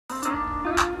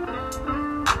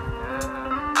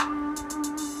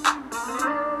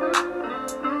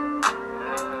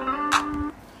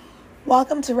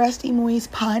Welcome to Rusty Moy's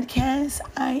podcast.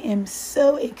 I am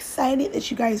so excited that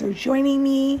you guys are joining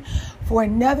me for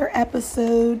another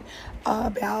episode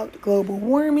about global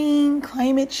warming,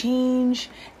 climate change,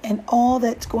 and all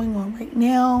that's going on right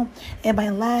now. And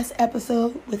my last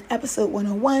episode with episode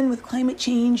 101 with climate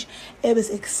change, it was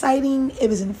exciting, it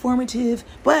was informative,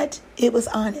 but it was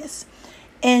honest.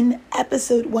 In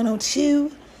episode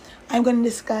 102, I'm going to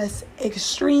discuss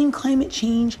extreme climate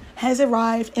change has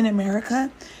arrived in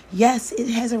America. Yes, it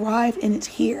has arrived and it's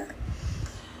here.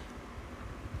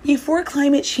 Before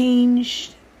climate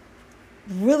change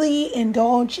really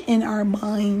indulged in our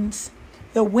minds,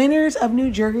 the winters of New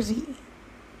Jersey,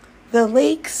 the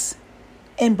lakes,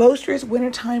 and boisterous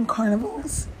wintertime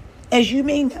carnivals, as you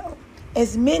may know,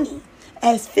 as many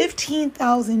as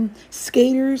 15,000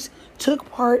 skaters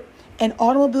took part and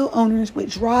automobile owners would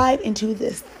drive into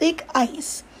this thick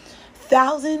ice.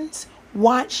 Thousands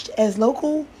watched as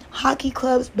local hockey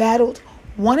clubs battled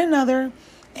one another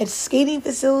at skating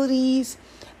facilities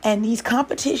and these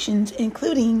competitions,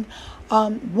 including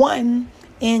one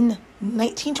in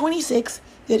 1926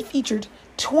 that featured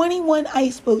 21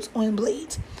 ice boats on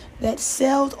blades that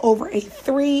sailed over a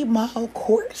 3-mile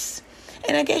course.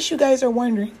 And I guess you guys are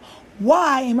wondering,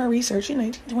 why am I researching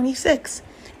 1926?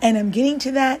 And I'm getting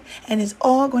to that, and it's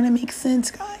all going to make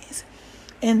sense, guys.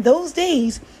 In those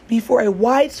days, before a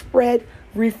widespread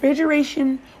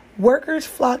refrigeration, workers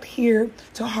flocked here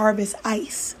to harvest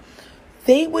ice.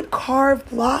 They would carve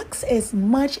blocks as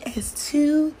much as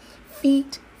 2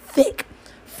 feet thick,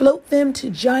 float them to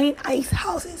giant ice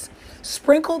houses,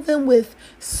 sprinkle them with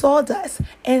sawdust,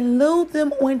 and load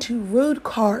them onto road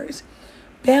cars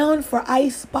bound for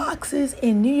ice boxes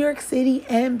in New York City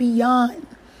and beyond.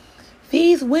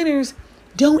 These winters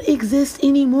don't exist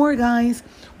anymore, guys.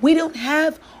 We don't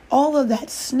have all of that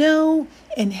snow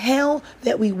and hail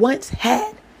that we once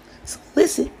had. So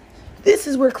listen, this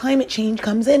is where climate change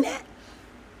comes in at.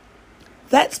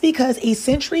 That's because a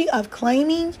century of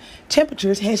climbing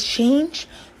temperatures has changed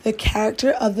the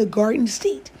character of the Garden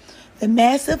State. The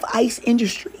massive ice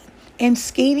industry and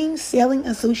skating sailing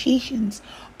associations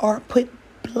are put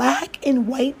black and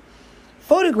white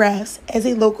photographs as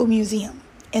a local museum.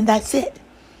 And that's it.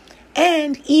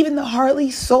 And even the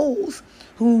Harley Souls,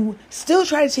 who still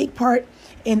try to take part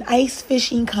in ice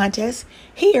fishing contests,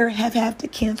 here have had to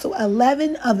cancel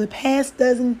 11 of the past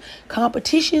dozen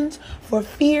competitions for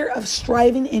fear of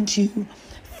striving into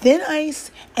thin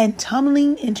ice and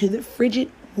tumbling into the frigid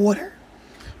water.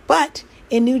 But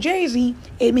in New Jersey,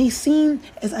 it may seem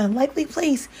as an unlikely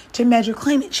place to measure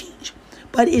climate change,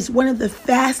 but it's one of the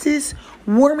fastest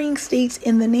warming states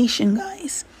in the nation,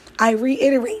 guys. I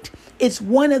reiterate, it's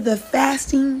one of the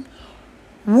fastest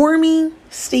warming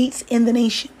states in the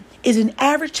nation. Its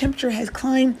average temperature has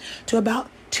climbed to about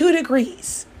 2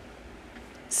 degrees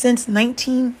since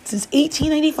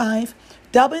 1895,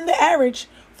 doubling the average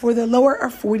for the lower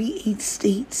of 48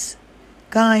 states.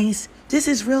 Guys, this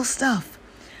is real stuff.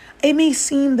 It may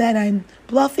seem that I'm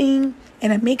bluffing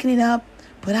and I'm making it up,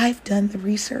 but I've done the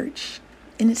research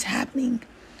and it's happening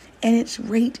and it's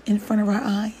right in front of our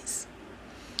eyes.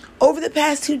 Over the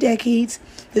past 2 decades,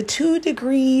 the 2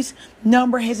 degrees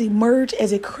number has emerged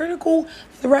as a critical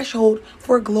threshold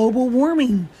for global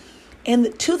warming.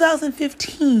 And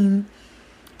 2015,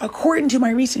 according to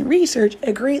my recent research,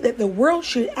 agreed that the world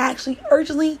should actually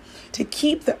urgently to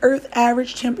keep the Earth's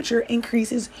average temperature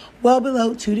increases well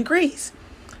below 2 degrees.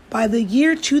 By the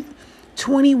year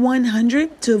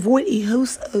 2100, to avoid a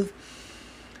host of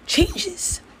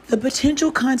changes, the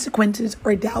potential consequences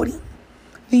are doubting.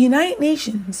 The United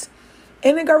Nations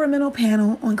Intergovernmental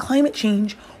Panel on Climate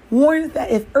Change warned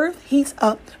that if Earth heats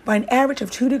up by an average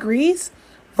of 2 degrees,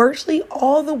 virtually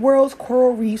all the world's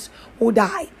coral reefs will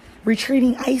die,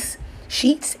 retreating ice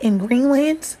sheets in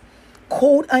Greenland,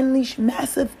 cold unleashed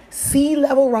massive sea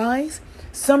level rise,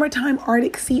 summertime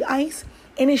Arctic sea ice,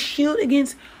 and a shield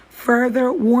against further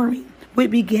warming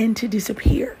would begin to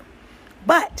disappear.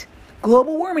 But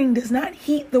global warming does not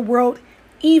heat the world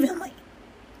evenly.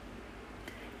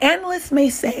 Analysts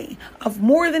may say of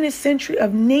more than a century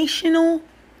of national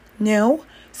and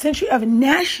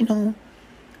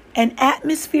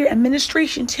atmosphere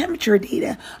administration temperature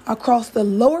data across the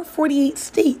lower 48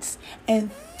 states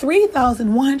and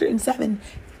 3,107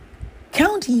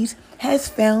 counties has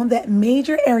found that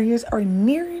major areas are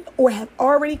nearing or have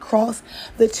already crossed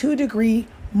the 2 degree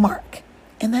mark.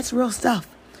 And that's real stuff.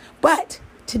 But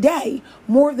today,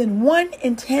 more than 1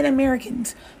 in 10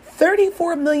 Americans,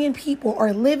 34 million people,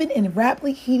 are living in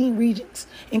rapidly heating regions,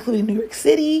 including New York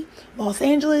City, Los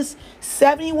Angeles.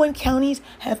 71 counties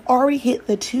have already hit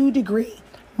the 2 degree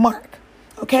mark.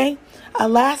 Okay?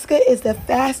 Alaska is the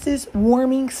fastest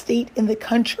warming state in the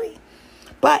country.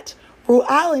 But Rhode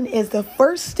Island is the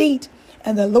first state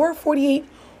in the lower 48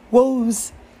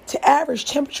 woes to average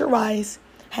temperature rise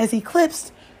has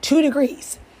eclipsed 2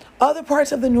 degrees. Other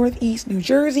parts of the Northeast, New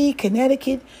Jersey,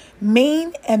 Connecticut,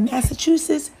 Maine, and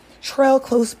Massachusetts trail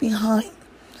close behind.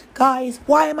 Guys,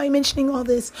 why am I mentioning all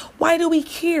this? Why do we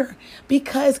care?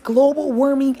 Because global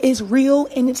warming is real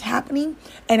and it's happening.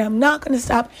 And I'm not going to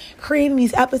stop creating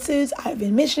these episodes. I've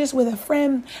been mentioning this with a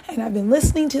friend and I've been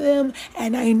listening to them.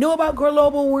 And I know about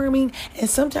global warming. And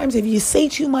sometimes if you say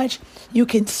too much, you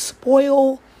can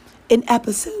spoil an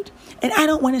episode. And I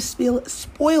don't want to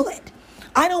spoil it.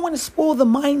 I don't want to spoil the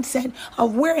mindset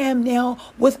of where I am now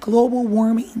with global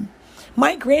warming.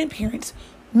 My grandparents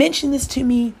mentioned this to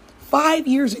me 5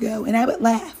 years ago, and I would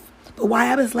laugh. But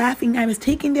while I was laughing, I was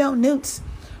taking down notes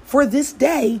for this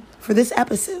day, for this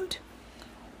episode.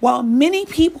 While many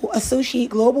people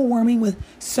associate global warming with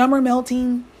summer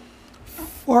melting,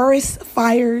 forest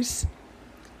fires,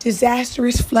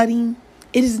 disastrous flooding,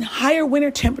 it is higher winter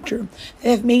temperature that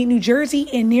have made New Jersey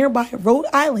and nearby Rhode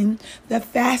Island the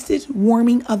fastest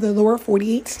warming of the lower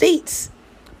 48 states.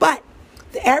 But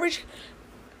the average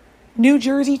New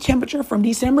Jersey temperature from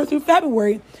December through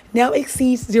February now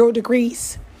exceeds 0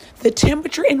 degrees. The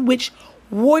temperature in which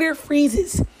water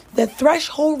freezes, the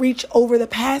threshold reached over the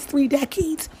past 3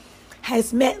 decades,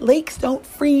 has meant lakes don't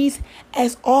freeze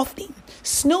as often.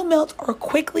 Snow melts are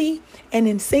quickly and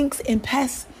in sinks, and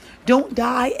pests don't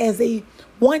die as they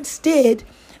once did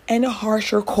in a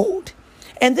harsher cold.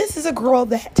 And this is a girl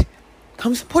that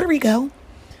comes from Puerto Rico,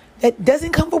 that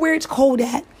doesn't come from where it's cold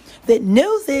at, that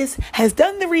knows this, has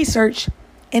done the research,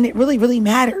 and it really, really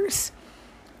matters.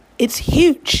 It's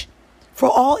huge for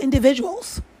all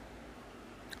individuals.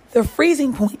 The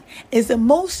freezing point is the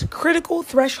most critical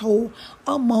threshold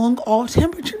among all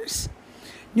temperatures.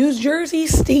 New Jersey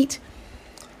State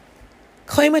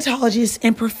climatologist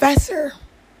and professor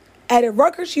at a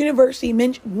Rutgers University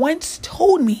once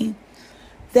told me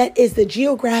that is the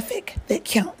geographic that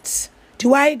counts.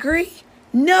 Do I agree?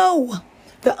 No.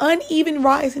 The uneven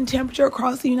rise in temperature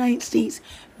across the United States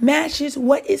matches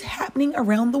what is happening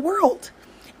around the world.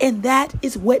 And that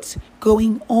is what's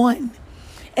going on.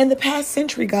 In the past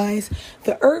century, guys,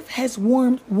 the earth has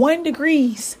warmed 1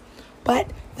 degree,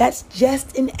 but that's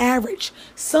just an average.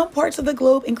 Some parts of the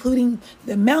globe, including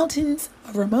the mountains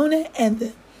of Ramona and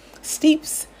the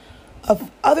steeps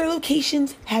of other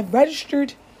locations, have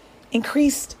registered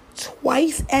increased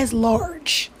twice as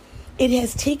large. It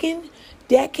has taken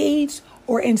decades,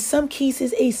 or in some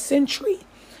cases a century,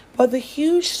 but the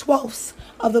huge swaths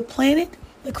of the planet,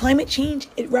 the climate change,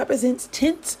 it represents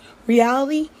tense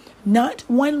reality, not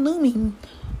one looming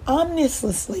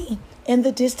ominously in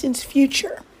the distant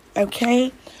future.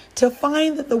 Okay? To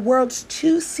find that the world's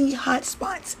 2 sea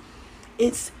hotspots,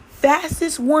 its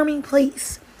fastest warming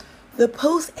place, the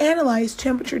post-analyzed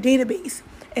temperature database,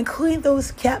 including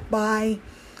those kept by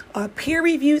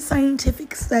peer-reviewed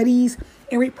scientific studies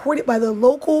and reported by the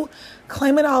local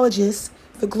climatologists,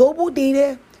 the global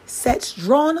data sets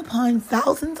drawn upon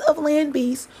thousands of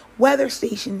land-based weather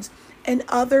stations and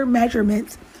other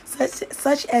measurements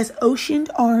such as Ocean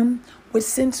Arm with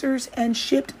sensors and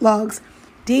shipped logs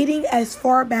dating as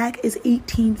far back as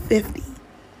 1850.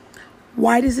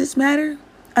 Why does this matter?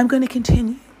 I'm going to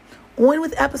continue on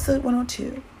with episode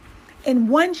 102. In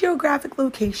one geographic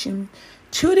location,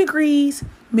 2 degrees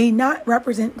may not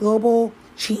represent global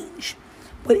change,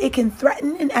 but it can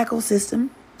threaten an ecosystem,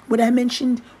 which I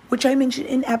mentioned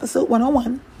in episode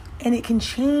 101, and it can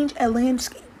change a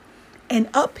landscape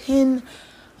and upend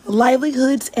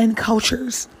livelihoods and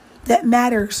cultures that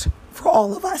matters for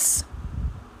all of us.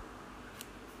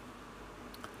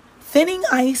 Thinning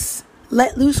ice,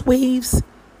 let loose waves,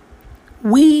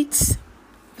 weeds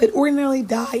that ordinarily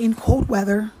die in cold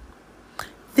weather.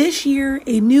 This year,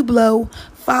 a new blow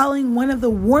following one of the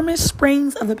warmest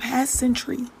springs of the past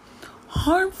century.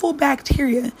 Harmful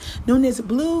bacteria known as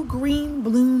blue-green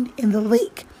bloomed in the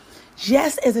lake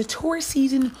just as the tourist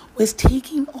season was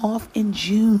taking off in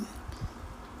June.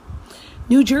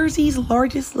 New Jersey's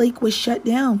largest lake was shut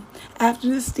down after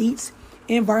the state's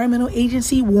environmental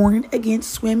agency warned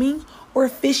against swimming or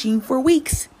fishing for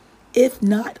weeks, if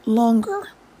not longer.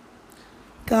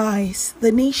 Guys,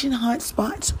 the nation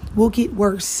hotspots will get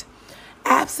worse.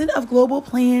 Absent of global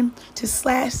plan to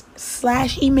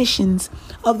slash emissions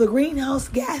of the greenhouse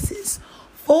gases,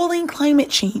 falling climate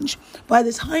change, by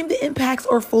the time the impacts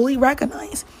are fully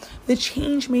recognized, the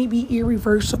change may be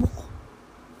irreversible.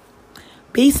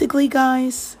 Basically,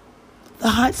 guys, the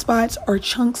hotspots are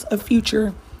chunks of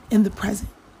future in the present.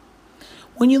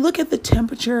 When you look at the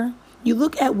temperature, You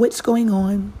look at what's going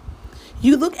on.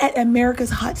 You look at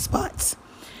America's hotspots.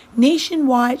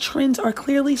 Nationwide trends are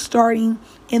clearly starting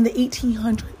in the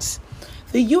 1800s.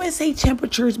 The USA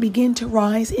temperatures begin to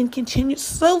rise and continued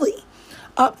slowly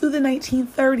up through the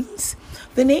 1930s.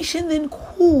 The nation then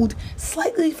cooled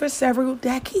slightly for several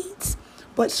decades,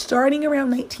 but starting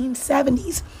around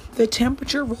 1970s, the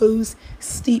temperature rose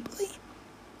steeply.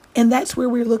 And that's where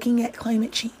we're looking at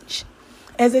climate change.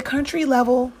 As a country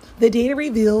level, the data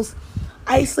reveals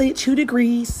isolated 2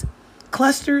 degrees,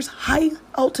 clusters, high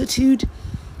altitude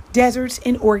deserts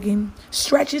in Oregon,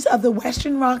 stretches of the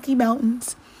western Rocky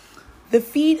Mountains, the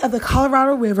feed of the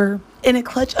Colorado River, and a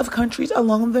clutch of countries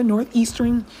along the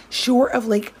northeastern shore of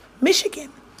Lake Michigan,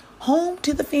 home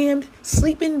to the famed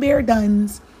Sleeping Bear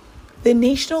Duns, the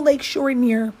national lake shore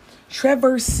near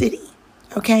Traverse City,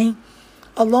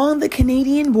 along the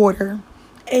Canadian border,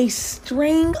 a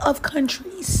string of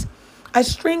countries, a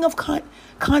string of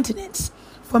continents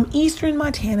from eastern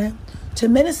Montana to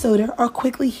Minnesota are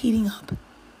quickly heating up.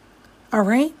 All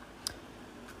right?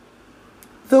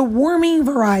 The warming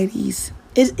varieties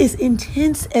is as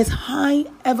intense as high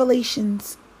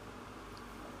elevations,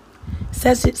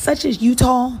 such as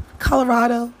Utah,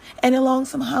 Colorado, and along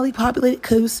some highly populated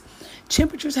coasts.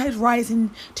 Temperatures have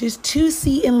risen to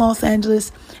 2°C in Los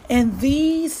Angeles and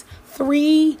these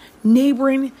 3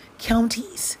 neighboring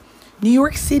counties. New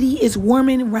York City is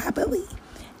warming rapidly,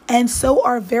 and so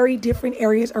are very different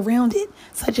areas around it,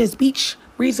 such as beach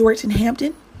resorts in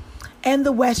Hampton and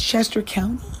the Westchester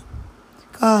County.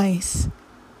 Guys,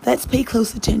 let's pay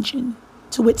close attention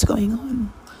to what's going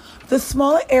on. The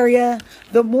smaller area,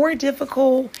 the more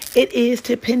difficult it is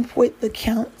to pinpoint the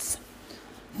counts,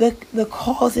 the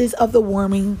causes of the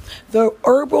warming, the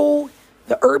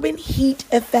urban heat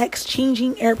effects,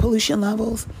 changing air pollution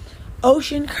levels,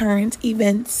 ocean current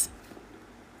events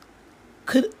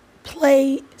could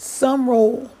play some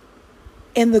role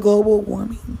in the global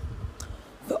warming.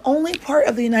 The only part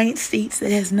of the United States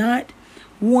that has not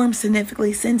warmed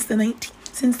significantly since the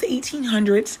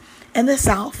 1800s and the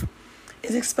South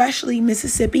is especially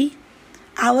Mississippi,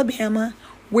 Alabama,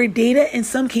 where data in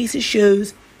some cases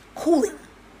shows cooling.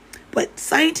 But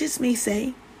scientists may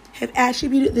say have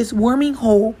attributed this warming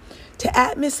whole to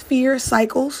atmosphere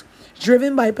cycles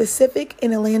driven by Pacific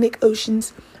and Atlantic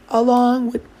Oceans,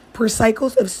 along with per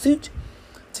cycles of soot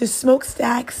to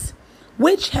smokestacks,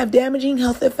 which have damaging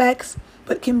health effects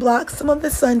but can block some of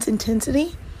the sun's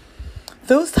intensity.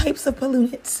 Those types of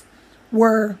pollutants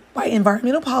were by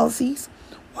environmental policies,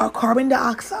 while carbon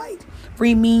dioxide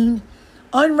remained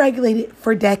unregulated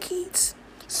for decades.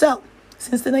 So,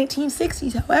 since the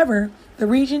 1960s, however, the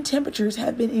region temperatures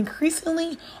have been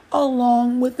increasingly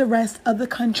along with the rest of the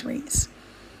countries.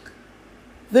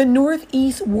 The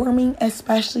Northeast warming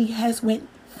especially has went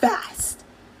fast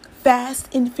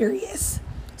and furious.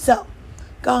 So,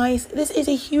 guys, this is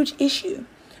a huge issue.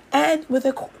 And with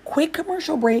a quick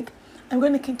commercial break, I'm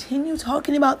going to continue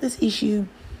talking about this issue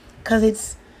because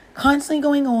it's constantly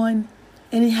going on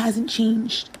and it hasn't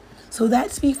changed. So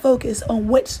let's be focused on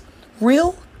what's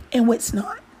real and what's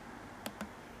not.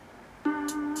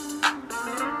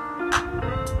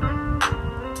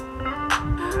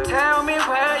 Tell me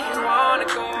where you want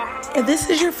to go. If this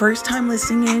is your first time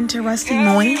listening in to Rusty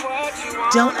Moy,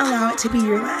 don't allow it to be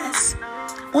your last.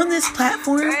 On this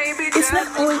platform, it's not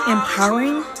only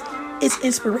empowering, it's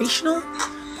inspirational,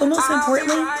 but most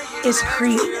importantly, it's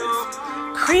creative.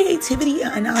 Creativity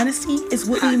and honesty is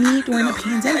what we need during a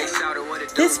pandemic.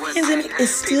 This pandemic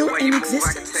is still in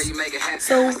existence.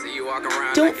 So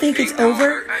don't think it's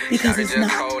over, because it's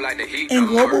not. And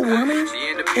global warming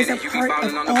is a part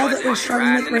of all that we're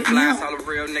struggling with right now.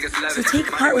 So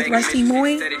take part with Rusty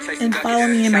Moy and follow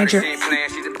me in my journey.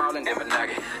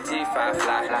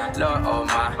 Lord, oh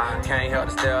my, can't help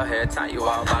to still head time you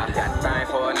walk by. Got the thing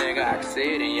for a nigga, I can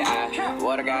see it in your eye.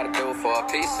 What I gotta do for a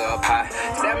piece of pie?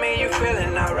 Tell me you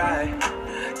feeling alright.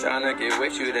 Tryna get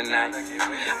with you tonight.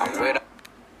 I'm with.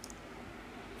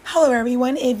 Hello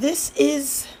everyone, if this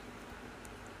is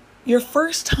your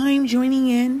first time joining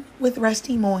in with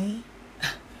Rusty Moy,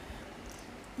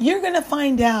 you're going to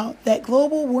find out that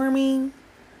global warming,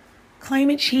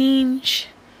 climate change,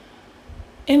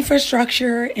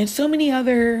 infrastructure, and so many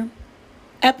other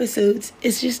episodes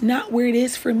is just not where it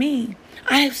is for me.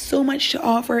 I have so much to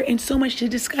offer and so much to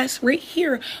discuss right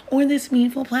here on this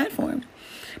meaningful platform.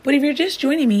 But if you're just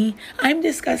joining me, I'm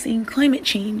discussing climate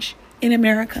change in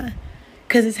America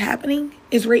because it's happening,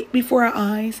 it's right before our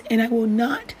eyes, and I will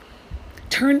not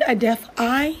turn a deaf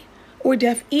eye or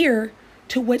deaf ear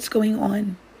to what's going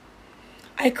on.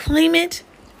 A climate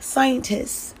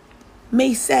scientist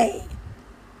may say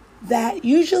that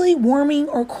usually warming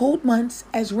or cold months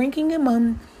as ranking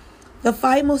among the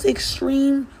 5 most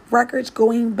extreme records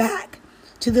going back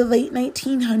to the late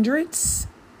 1900s.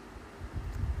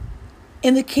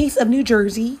 In the case of New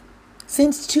Jersey,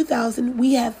 since 2000,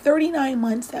 we have 39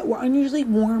 months that were unusually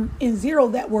warm and 0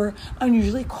 that were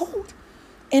unusually cold.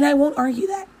 And I won't argue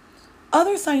that.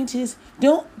 Other scientists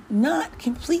don't not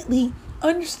completely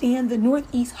understand the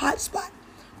Northeast hotspot,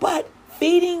 but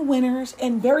fading winters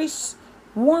and very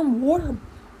warm water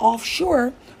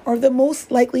offshore are the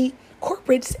most likely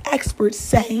corporate experts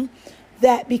saying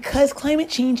that because climate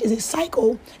change is a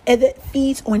cycle and that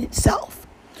feeds on itself.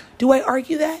 Do I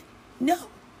argue that? No.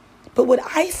 But what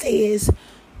I say is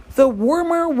the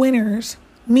warmer winters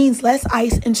means less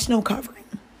ice and snow covering.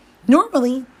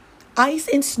 Normally, ice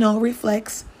and snow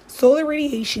reflects solar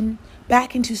radiation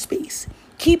back into space,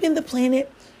 keeping the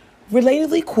planet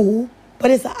relatively cool,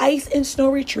 but as the ice and snow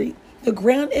retreat, the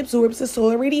ground absorbs the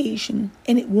solar radiation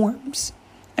and it warms.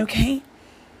 Okay?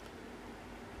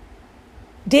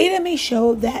 Data may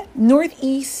show that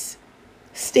Northeast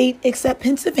state, except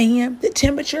Pennsylvania, the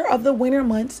temperature of the winter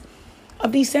months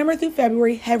of December through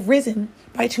February have risen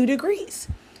by 2 degrees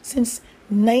since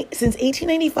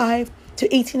 1895 to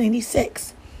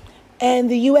 1896. And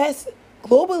the U.S.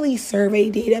 globally survey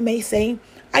data may say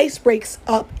ice breaks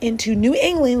up into New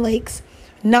England lakes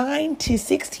 9 to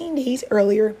 16 days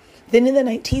earlier than in the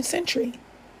 19th century.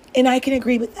 And I can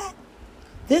agree with that.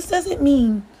 This doesn't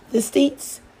mean the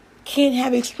states can't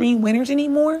have extreme winters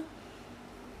anymore,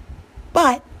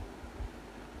 but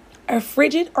a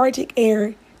frigid Arctic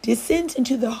air descends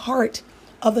into the heart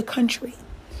of the country,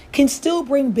 can still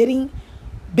bring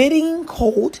biting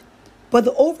cold, but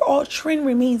the overall trend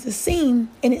remains the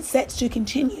same and it's set to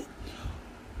continue.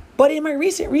 But in my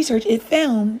recent research, it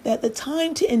found that the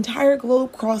time the entire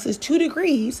globe crosses 2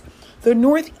 degrees, the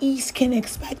Northeast can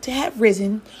expect to have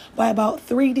risen by about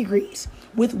 3 degrees,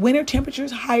 with winter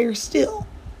temperatures higher still.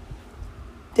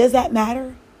 Does that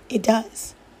matter? It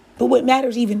does. But what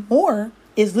matters even more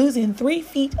is losing 3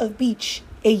 feet of beach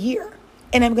a year.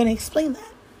 And I'm going to explain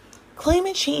that.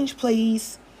 Climate change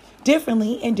plays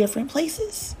differently in different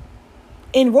places.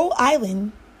 In Rhode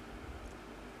Island,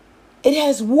 it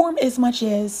has warmed as much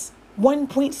as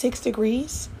 1.6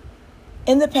 degrees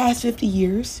in the past 50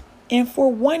 years. And for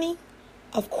wanting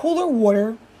of cooler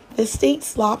water, the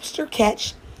state's lobster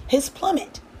catch has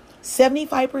plummeted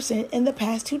 75% in the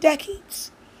past 2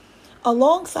 decades.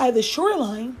 Alongside the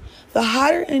shoreline, the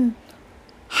hotter and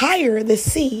higher the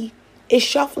sea is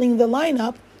shuffling the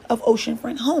lineup of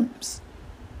oceanfront homes.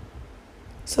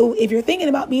 So if you're thinking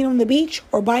about being on the beach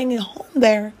or buying a home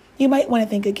there, you might want to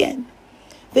think again.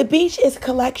 The beach is a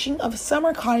collection of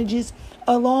summer cottages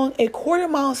along a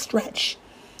quarter-mile stretch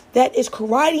that is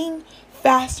corroding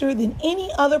faster than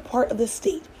any other part of the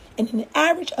state and an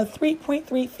average of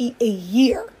 3.3 feet a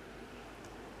year.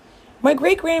 My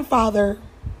great-grandfather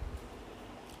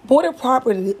bought a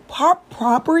property,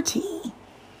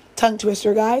 tongue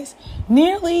twister guys,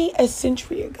 nearly a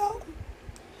century ago.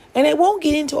 And I won't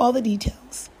get into all the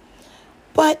details.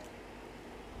 But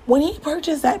when he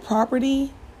purchased that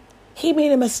property, he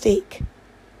made a mistake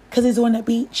because he's on the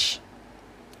beach.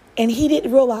 And he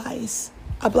didn't realize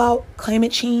about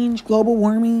climate change, global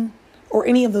warming, or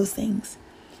any of those things.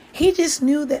 He just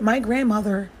knew that my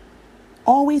grandmother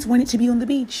always wanted to be on the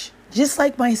beach, just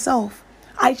like myself.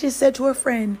 I just said to a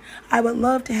friend, I would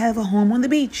love to have a home on the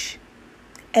beach.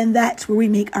 And that's where we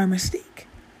make our mistake.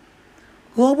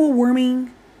 Global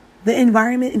warming, the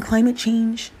environment, and climate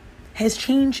change has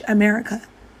changed America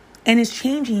and is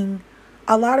changing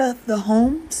a lot of the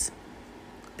homes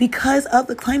because of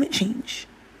the climate change.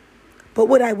 But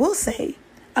what I will say,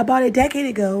 about a decade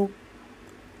ago,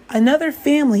 another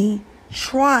family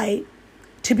tried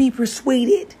to be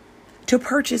persuaded to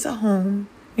purchase a home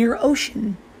near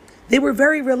ocean. They were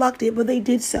very reluctant, but they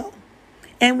did so.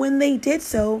 And when they did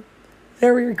so,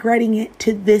 they're regretting it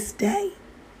to this day.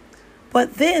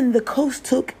 But then the coast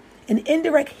took an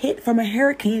indirect hit from a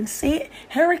Hurricane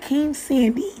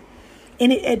Sandy,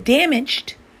 and it had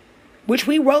damaged, which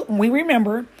we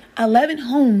remember, 11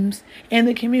 homes in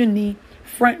the community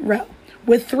front row,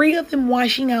 with 3 of them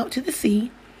washing out to the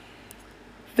sea.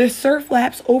 The surf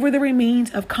laps over the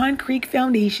remains of concrete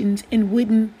foundations and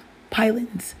wooden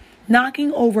pylons,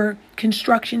 knocking over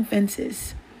construction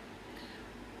fences.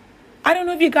 I don't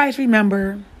know if you guys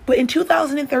remember, but in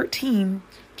 2013,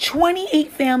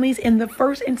 28 families in the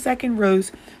first and second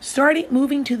rows started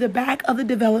moving to the back of the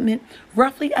development,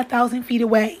 roughly 1,000 feet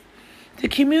away. The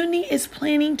community is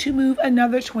planning to move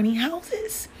another 20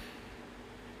 houses.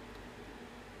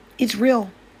 It's real.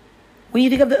 When you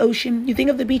think of the ocean, you think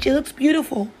of the beach, it looks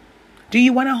beautiful. Do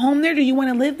you want a home there? Do you want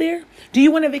to live there? Do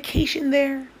you want a vacation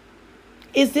there?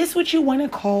 Is this what you want to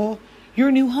call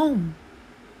your new home?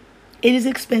 It is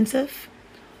expensive.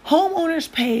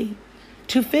 Homeowners pay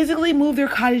to physically move their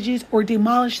cottages or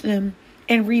demolish them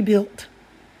and rebuild.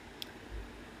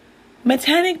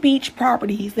 Matanic Beach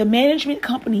Properties, the management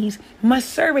companies, must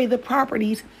survey the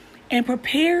properties and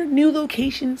prepare new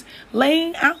locations,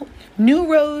 laying out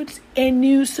new roads and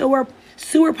new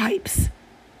sewer pipes.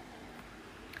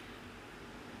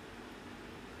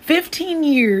 15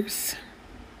 years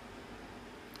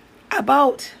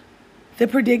about the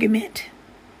predicament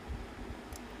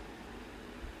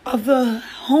of the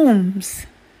homes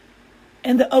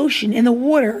and the ocean and the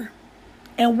water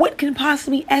and what can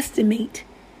possibly estimate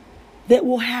that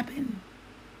will happen.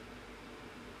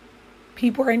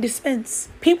 People are in suspense.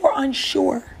 People are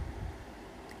unsure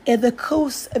if the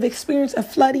coast of experience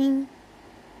of flooding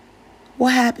will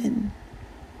happen.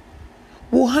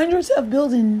 Will hundreds of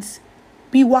buildings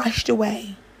be washed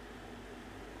away?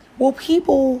 Will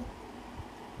people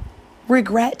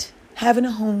regret having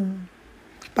a home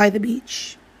by the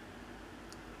beach?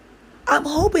 I'm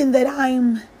hoping that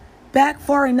I'm back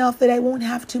far enough that I won't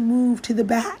have to move to the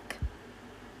back.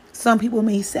 Some people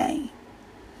may say.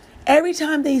 Every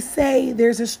time they say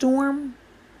there's a storm,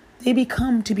 they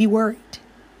become to be worried.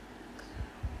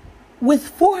 With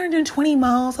 420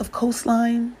 miles of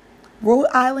coastline, Rhode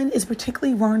Island is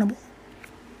particularly vulnerable.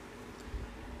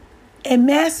 A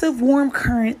massive warm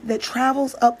current that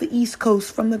travels up the east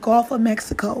coast from the Gulf of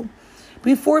Mexico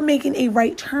before making a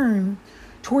right turn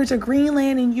towards a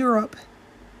Greenland in Europe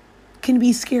can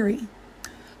be scary.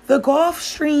 The Gulf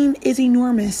Stream is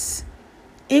enormous,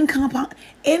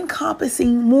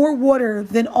 encompassing more water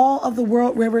than all of the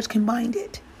world rivers combined.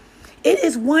 It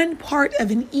is one part of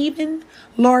an even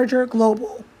larger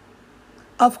global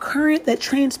of current that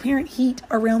transparent heat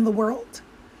around the world.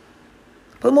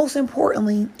 But most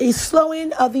importantly, a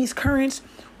slowing of these currents,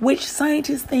 which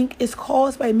scientists think is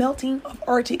caused by melting of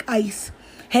Arctic ice,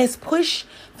 has pushed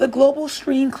the global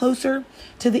stream closer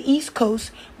to the east coast,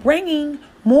 bringing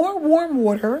more warm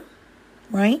water,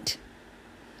 right?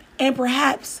 And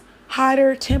perhaps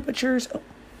hotter temperatures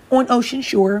on ocean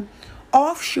shore.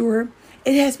 Offshore,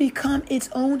 it has become its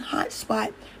own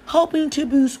hotspot, helping to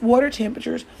boost water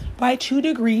temperatures by 2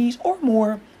 degrees or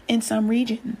more in some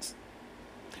regions.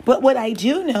 But what I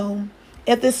do know,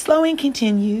 if the slowing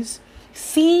continues,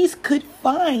 seas could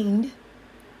rise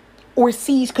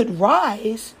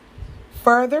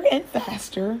further and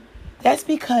faster. That's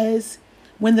because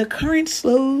when the current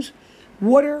slows,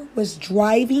 water was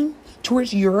driving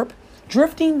towards Europe,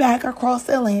 drifting back across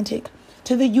the Atlantic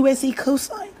to the USA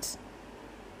coastlines,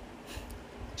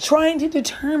 trying to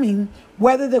determine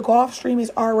whether the Gulf Stream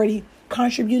is already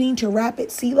contributing to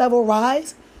rapid sea level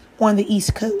rise on the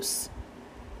East Coast.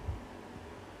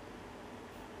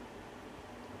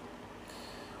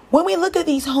 When we look at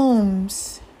these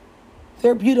homes,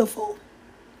 they're beautiful.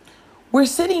 We're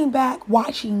sitting back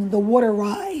watching the water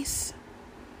rise.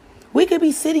 We could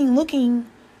be sitting looking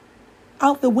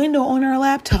out the window on our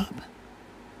laptop.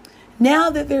 Now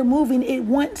that they're moving, it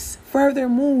once further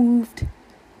moved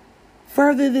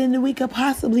further than we could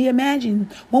possibly imagine.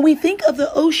 When we think of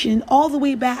the ocean all the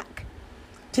way back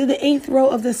to the 8th row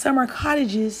of the summer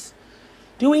cottages,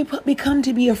 do we become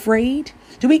to be afraid?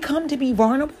 Do we come to be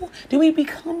vulnerable? Do we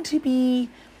become to be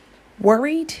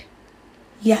worried?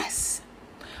 Yes.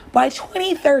 By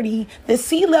 2030, the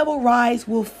sea level rise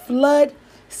will flood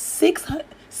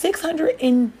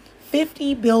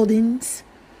 650 buildings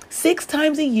 6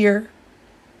 times a year,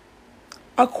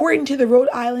 according to the Rhode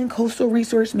Island Coastal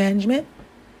Resource Management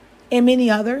and many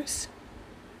others.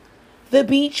 The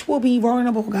beach will be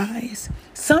vulnerable, guys.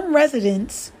 Some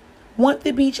residents want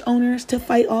the beach owners to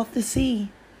fight off the sea.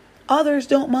 Others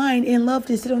don't mind and love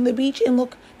to sit on the beach and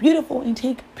look beautiful and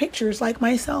take pictures like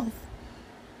myself.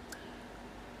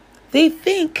 They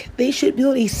think they should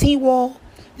build a seawall.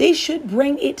 They should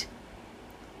bring it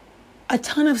a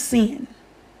ton of sand.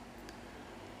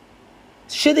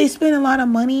 Should they spend a lot of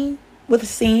money with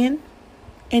sand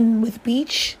and with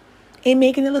beach and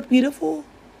making it look beautiful?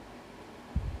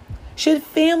 Should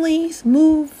families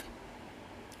move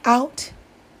out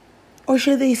or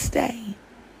should they stay?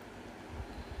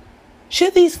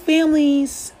 Should these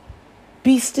families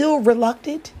be still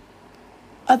reluctant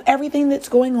of everything that's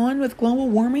going on with global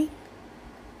warming?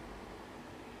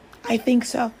 I think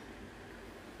so.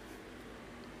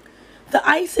 The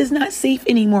ice is not safe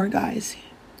anymore, guys.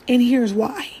 And here's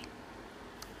why.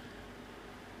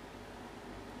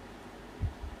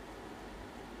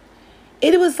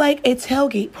 It was like a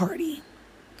tailgate party.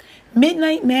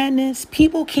 Midnight madness.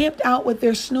 People camped out with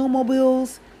their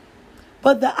snowmobiles,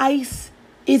 but the ice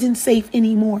isn't safe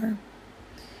anymore.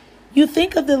 You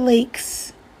think of the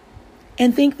lakes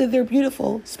and think that they're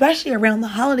beautiful, especially around the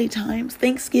holiday times,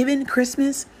 Thanksgiving,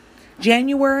 Christmas,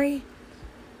 January,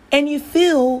 and you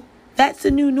feel that's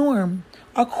the new norm,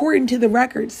 according to the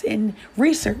records and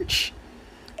research.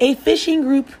 A fishing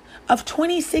group of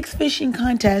 26 fishing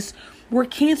contests were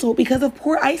canceled because of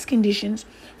poor ice conditions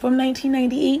from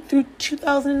 1998 through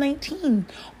 2019.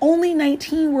 Only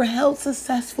 19 were held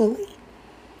successfully.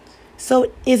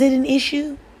 So is it an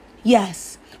issue?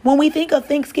 Yes. When we think of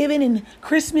Thanksgiving and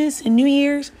Christmas and New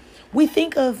Year's, we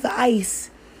think of the ice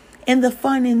and the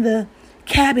fun in the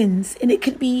cabins, and it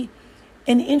could be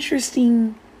an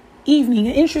interesting evening,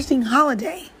 an interesting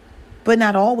holiday, but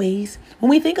not always. When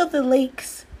we think of the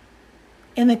lakes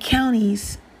and the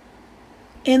counties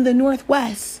in the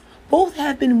Northwest, both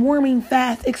have been warming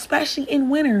fast, especially in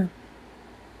winter.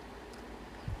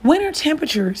 Winter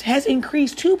temperatures has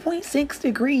increased 2.6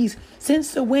 degrees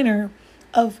since the winter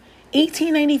of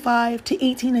 1895 to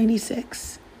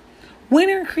 1896.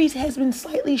 Winter increase has been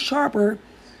slightly sharper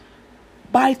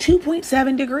by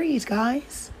 2.7 degrees,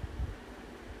 guys.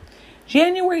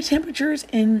 January temperatures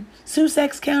in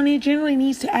Sussex County generally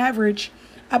needs to average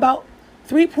about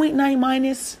 3.9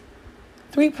 minus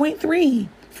 3.3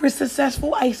 for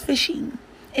successful ice fishing.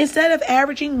 Instead of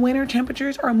averaging, winter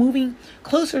temperatures are moving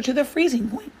closer to the freezing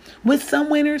point, with some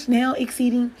winters now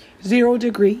exceeding 0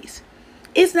 degrees.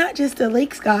 It's not just the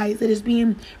lakes, guys, that is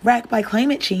being racked by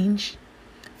climate change.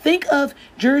 Think of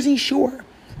Jersey Shore,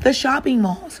 the shopping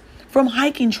malls, from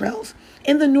hiking trails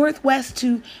in the Northwest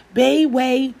to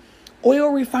Bayway oil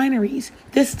refineries.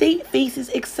 The state faces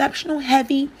exceptional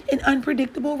heavy and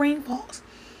unpredictable rainfalls.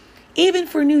 Even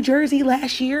for New Jersey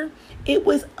last year, it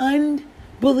was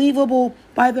unbelievable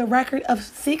by the record of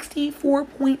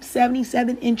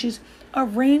 64.77 inches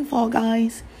of rainfall,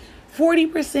 guys.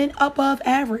 40% above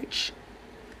average.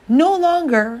 No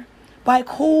longer by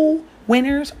cold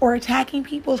winters or attacking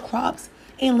people's crops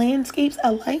and landscapes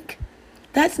alike.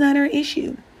 That's not our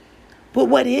issue. But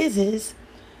what is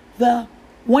the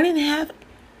 1.5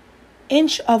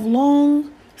 inch of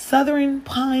long southern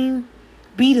pine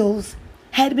beetles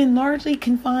had been largely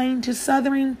confined to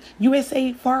southern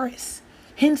USA forests,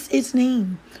 hence its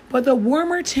name. But the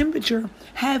warmer temperature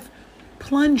have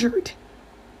plunged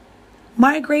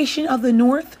migration of the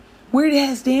north, where it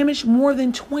has damaged more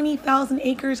than 20,000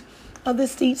 acres of the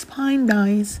state's pine,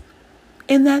 guys.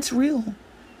 And that's real.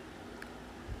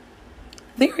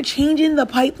 They are changing the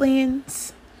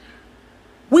pipelands.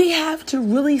 We have to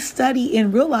really study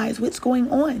and realize what's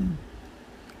going on.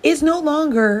 It's no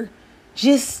longer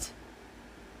just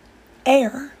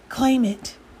air,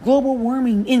 climate, global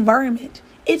warming, environment.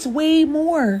 It's way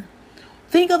more.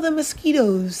 Think of the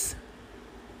mosquitoes,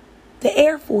 the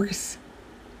Air Force,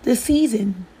 the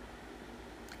season,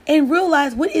 and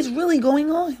realize what is really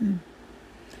going on.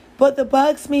 But the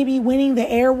bugs may be winning the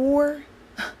air war.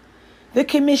 The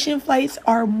commission flights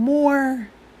are more,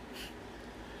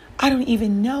 I don't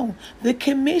even know. The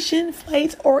commission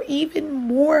flights are even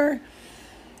more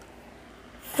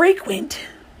frequent,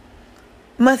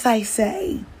 must I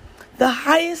say. The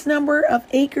highest number of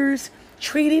acres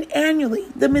treated annually.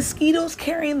 The mosquitoes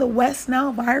carrying the West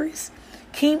Nile virus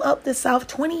came up the South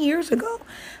 20 years ago.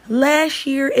 Last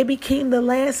year, it became the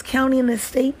last county in the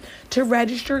state to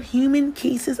register human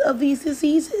cases of these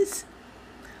diseases.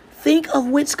 Think of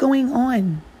what's going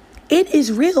on. It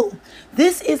is real.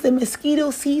 This is the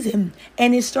mosquito season,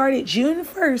 and it started June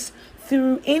 1st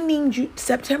through ending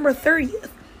September 30th.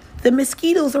 The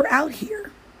mosquitoes are out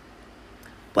here.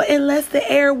 But unless the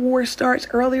air war starts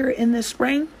earlier in the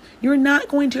spring, you're not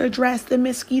going to address the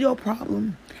mosquito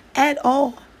problem at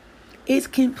all. It's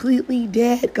completely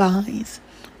dead, guys.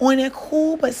 On a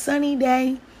cool but sunny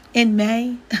day in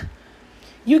May,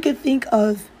 you could think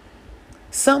of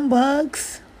some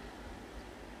bugs,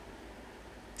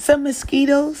 some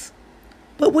mosquitoes,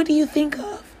 but what do you think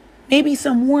of? Maybe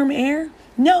some warm air?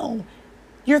 No,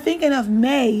 you're thinking of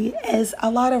May as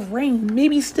a lot of rain,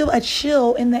 maybe still a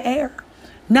chill in the air,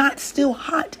 not still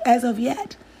hot as of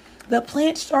yet. The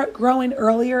plants start growing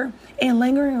earlier and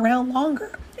lingering around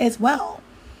longer as well.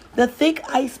 The thick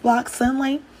ice blocks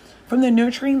sunlight from the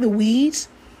nurturing the weeds,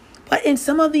 but in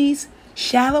some of these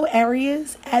shallow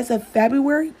areas, as of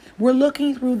February, we're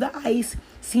looking through the ice,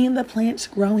 seeing the plants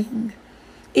growing.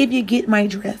 If you get my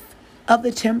drift of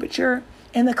the temperature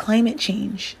and the climate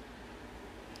change.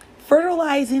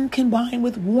 Fertilizing combined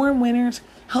with warm winters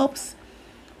helps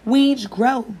weeds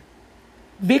grow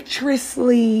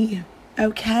vigorously,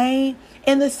 okay?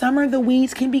 In the summer, the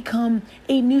weeds can become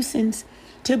a nuisance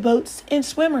to boats and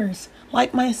swimmers.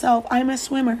 Like myself, I'm a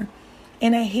swimmer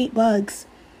and I hate bugs.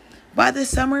 By the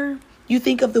summer, you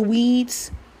think of the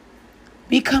weeds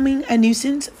becoming a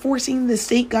nuisance, forcing the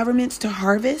state governments to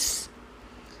harvest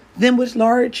them with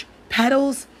large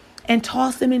petals and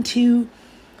toss them into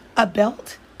a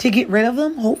belt to get rid of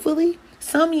them, hopefully.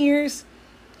 Some years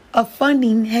of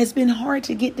funding has been hard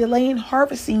to get, delaying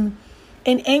harvesting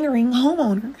and angering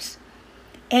homeowners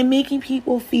and making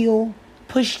people feel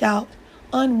pushed out,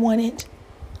 unwanted,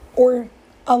 or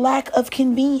a lack of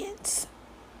convenience.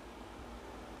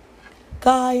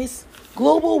 Guys,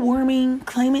 global warming,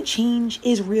 climate change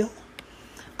is real.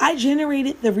 I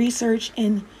generated the research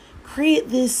and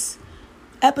created this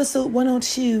episode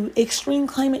 102, Extreme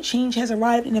Climate Change Has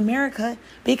Arrived in America,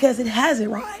 because it has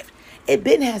arrived. It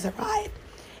has arrived.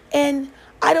 And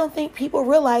I don't think people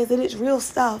realize that it's real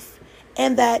stuff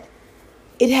and that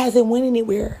it hasn't went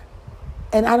anywhere.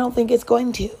 And I don't think it's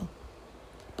going to.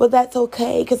 But that's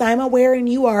okay, because I'm aware, and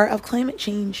you are, of climate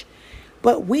change.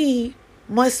 But we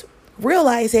must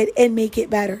realize it and make it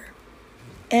better.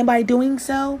 And by doing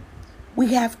so,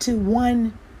 we have to,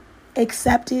 one,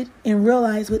 accept it and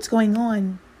realize what's going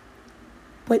on.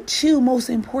 But two, most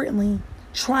importantly,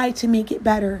 try to make it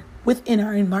better within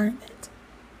our environment.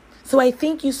 So I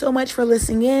thank you so much for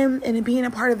listening in and being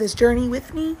a part of this journey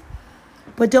with me.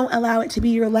 But don't allow it to be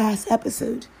your last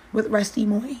episode with Rusty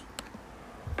Moy.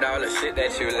 All the shit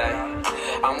that you like.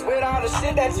 I'm with all the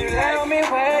shit that you like. Tell me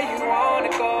where you wanna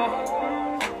go.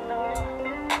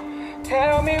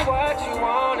 Tell me what you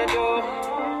wanna do.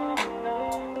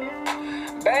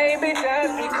 Baby,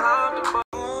 just be comfortable.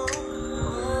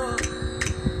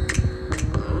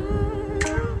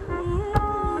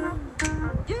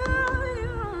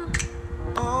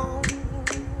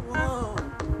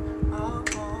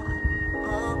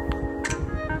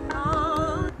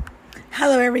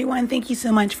 Hello, everyone. Thank you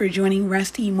so much for joining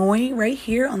Rusty Moy right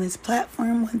here on this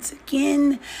platform once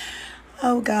again.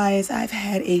 Oh, guys, I've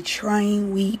had a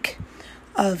trying week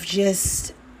of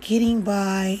just getting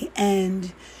by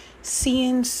and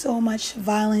seeing so much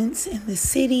violence in the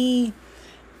city.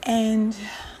 And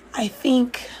I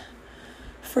think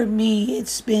for me,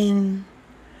 it's been,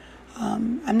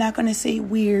 I'm not going to say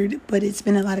weird, but it's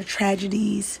been a lot of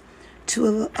tragedies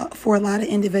for a lot of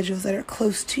individuals that are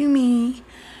close to me.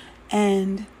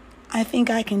 And I think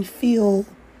I can feel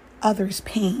others'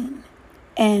 pain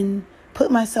and put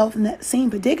myself in that same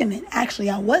predicament. Actually,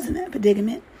 I was in that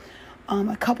predicament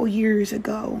a couple years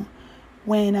ago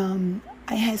when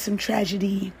I had some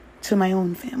tragedy to my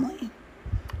own family.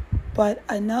 But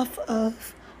enough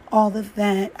of all of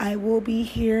that. I will be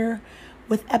here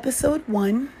with episode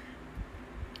 1.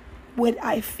 What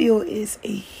I feel is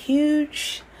a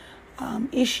huge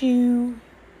issue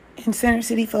in Center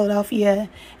City, Philadelphia,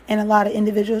 and a lot of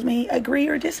individuals may agree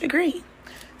or disagree.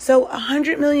 So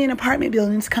 100 million apartment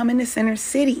buildings come into Center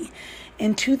City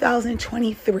in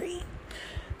 2023.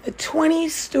 The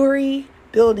 20-story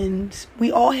buildings,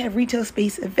 we all have retail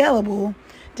space available.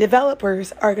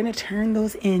 Developers are going to turn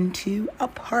those into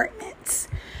apartments.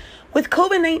 With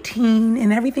COVID-19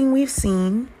 and everything we've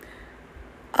seen,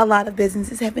 a lot of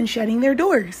businesses have been shutting their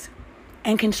doors,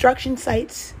 and construction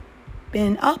sites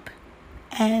been up.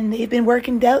 And they've been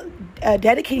working,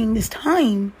 dedicating this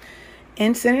time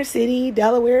in Center City,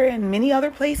 Delaware, and many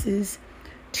other places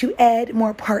to add more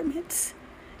apartments.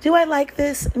 Do I like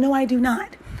this? No, I do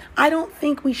not. I don't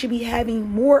think we should be having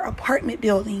more apartment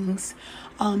buildings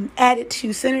added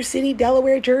to Center City,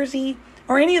 Delaware, Jersey,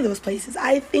 or any of those places.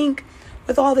 I think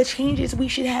with all the changes, we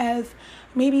should have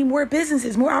maybe more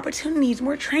businesses, more opportunities,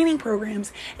 more training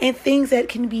programs, and things that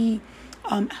can be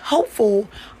helpful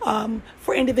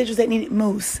for individuals that need it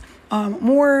most.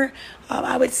 More,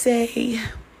 I would say,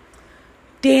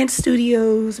 dance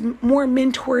studios, more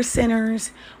mentor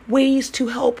centers, ways to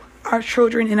help our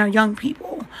children and our young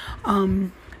people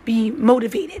be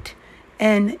motivated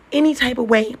in any type of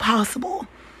way possible.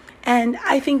 And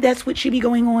I think that's what should be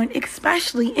going on,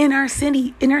 especially in our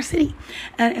city,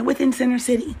 and within Center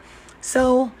City.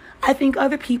 So I think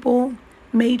other people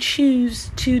may choose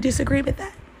to disagree with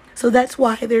that. So that's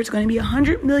why there's going to be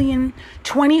 100 million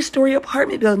 20-story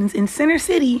apartment buildings in Center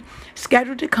City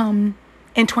scheduled to come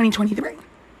in 2023.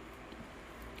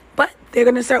 But they're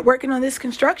going to start working on this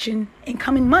construction in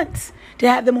coming months to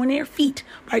have them on their feet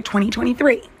by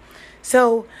 2023.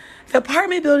 So the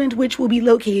apartment buildings, which will be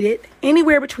located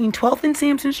anywhere between 12th and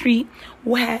Sampson Street,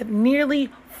 will have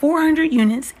nearly 400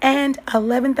 units and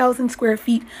 11,000 square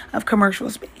feet of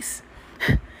commercial space.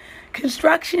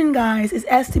 Construction, guys, is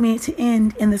estimated to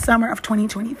end in the summer of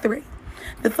 2023.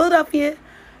 The Philadelphia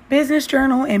Business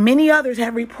Journal and many others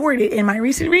have reported in my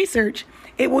recent research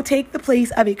it will take the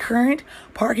place of a current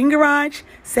parking garage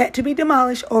set to be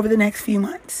demolished over the next few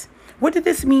months. What did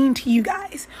this mean to you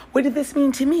guys? What did this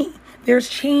mean to me? There's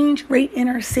change right in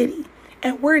our city,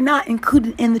 and we're not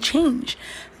included in the change.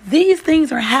 These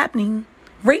things are happening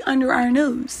right under our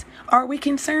nose. Are we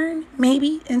concerned?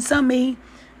 Maybe, and some may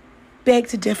beg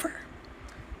to differ.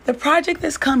 The project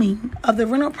that's coming of the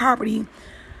rental property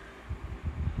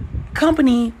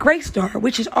company Greystar,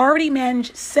 which has already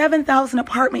managed 7,000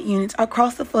 apartment units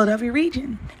across the Philadelphia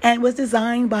region and was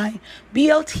designed by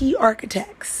BLT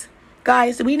Architects.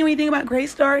 Guys, do we know anything about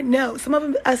Greystar? No. Some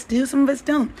of us do, some of us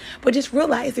don't. But just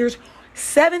realize there's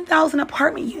 7,000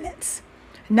 apartment units,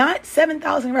 not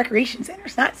 7,000 recreation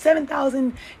centers, not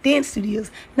 7,000 dance studios,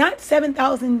 not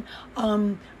 7,000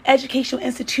 educational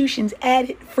institutions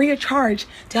added free of charge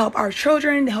to help our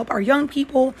children, to help our young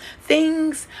people,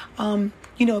 things,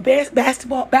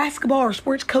 basketball or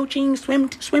sports coaching,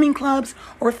 swimming clubs,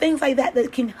 or things like that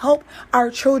that can help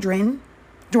our children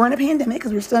during a pandemic,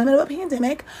 because we're still in the middle of a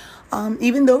pandemic.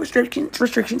 Even though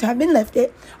restrictions have been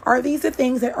lifted, are these the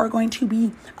things that are going to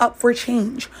be up for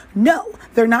change? No,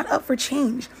 they're not up for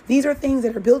change. These are things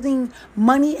that are building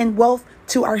money and wealth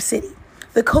to our city.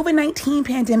 The COVID-19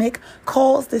 pandemic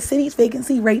caused the city's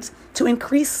vacancy rates to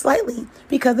increase slightly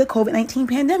because of the COVID-19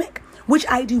 pandemic, which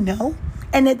I do know.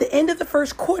 And at the end of the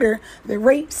first quarter, the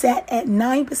rate sat at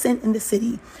 9% in the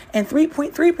city and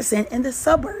 3.3% in the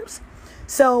suburbs.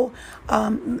 So,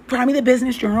 probably the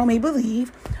Business Journal may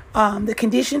believe the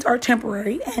conditions are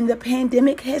temporary and the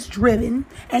pandemic has driven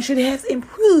and should have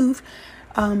improved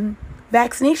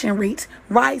vaccination rates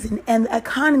rising and the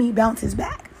economy bounces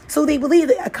back. So they believe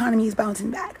the economy is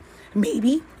bouncing back.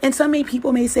 Maybe. And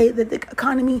people may say that the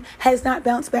economy has not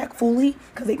bounced back fully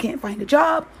because they can't find a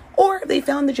job, or if they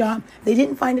found the job, they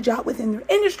didn't find a job within their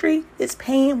industry that's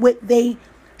paying what they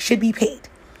should be paid.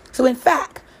 So in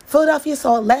fact, Philadelphia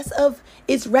saw less of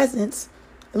its residents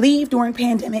leave during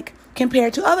pandemic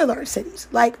compared to other large cities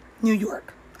like New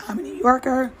York. I'm a New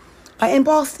Yorker. In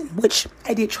Boston, which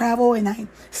I did travel and I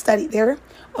studied there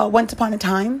once upon a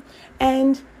time.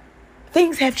 And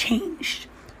things have changed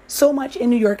so much in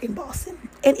New York and Boston,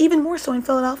 and even more so in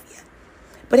Philadelphia.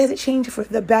 But has it changed for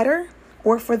the better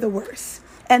or for the worse?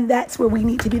 And that's where we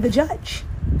need to be the judge.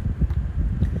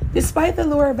 Despite the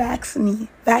lower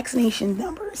vaccination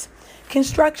numbers,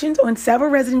 constructions on several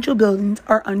residential buildings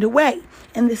are underway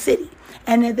in the city.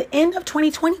 And at the end of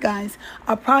 2020, guys,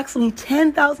 approximately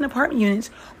 10,000 apartment units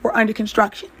were under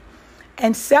construction.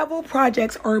 And several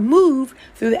projects are moved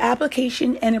through the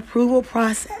application and approval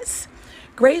process.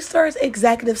 Greystar's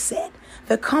executive said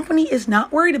the company is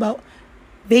not worried about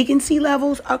vacancy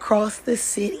levels across the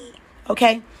city.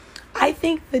 Okay? I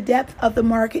think the depth of the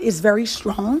market is very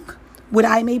strong, what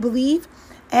I may believe,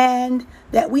 and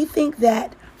that we think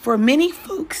that for many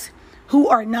folks who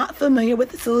are not familiar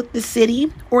with the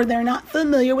city, or they're not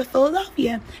familiar with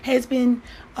Philadelphia, has been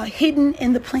hidden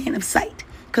in the plan of sight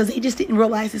because they just didn't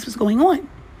realize this was going on.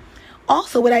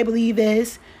 Also, what I believe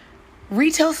is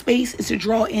retail space is to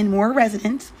draw in more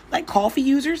residents, like coffee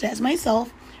users, as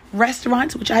myself,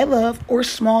 restaurants, which I love, or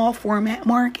small format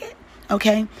market.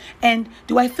 Okay? And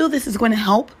do I feel this is going to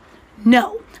help?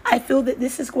 No. I feel that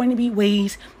this is going to be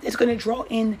ways that's going to draw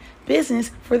in business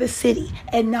for the city,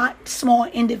 and not small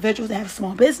individuals that have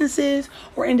small businesses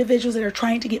or individuals that are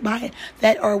trying to get by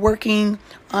that are working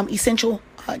essential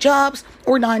jobs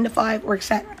or 9 to 5 or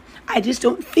etc. I just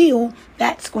don't feel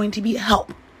that's going to be a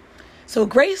help. So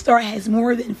Greystar has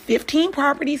more than 15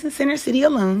 properties in Center City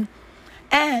alone,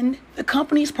 and the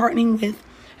company's partnering with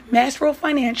Masro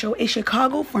Financial, a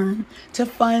Chicago firm, to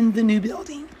fund the new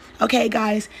building. Okay,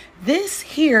 guys, this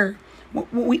here,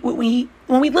 when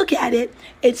we look at it,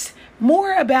 it's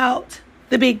more about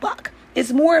the big buck.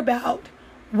 It's more about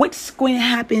what's going to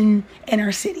happen in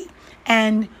our city.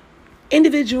 And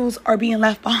individuals are being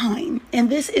left behind. And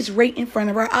this is right in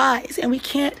front of our eyes. And we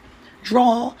can't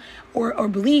draw or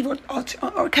believe or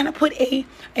kind of put a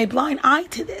blind eye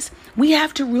to this. We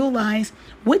have to realize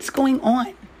what's going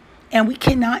on. And we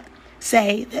cannot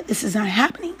say that this is not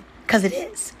happening, because it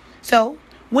is. So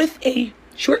with a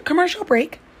short commercial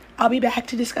break, I'll be back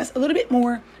to discuss a little bit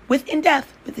more in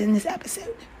depth within this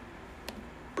episode.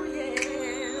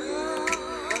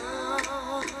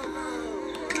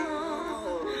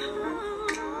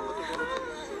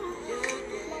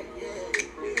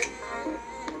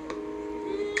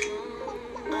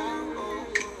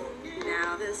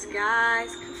 Now the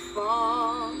skies could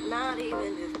fall, not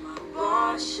even if my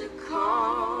boss should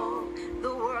call.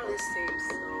 The world seems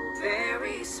so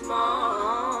very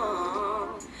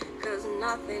small, 'cause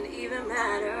nothing even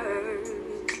matters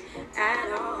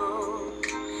at all.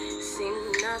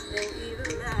 Seems nothing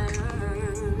even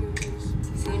matters.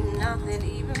 Seems nothing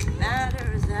even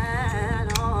matters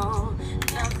at all.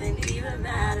 Nothing even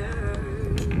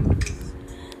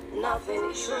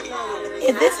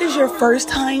If this is your first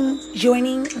time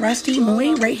joining Rusty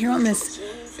Moy right here on this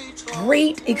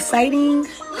great, exciting,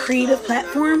 creative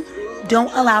platform,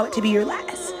 don't allow it to be your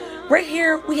last. Right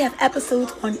here, we have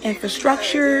episodes on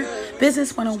infrastructure,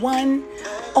 business 101,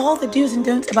 all the do's and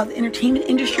don'ts about the entertainment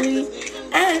industry,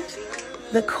 and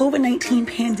the COVID-19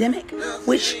 pandemic,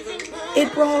 which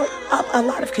it brought up a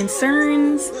lot of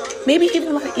concerns, maybe even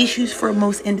a lot of issues for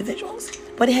most individuals.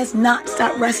 But it has not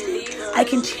stopped Rusty. I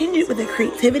continued with the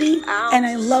creativity, and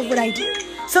I love what I do.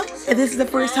 So, if this is the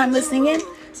first time listening in,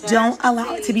 don't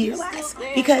allow it to be your last,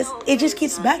 because it just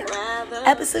gets better,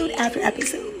 episode after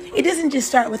episode. It doesn't just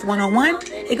start with 101,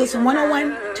 it goes from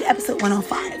 101 to episode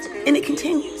 105, and it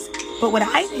continues. But what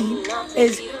I need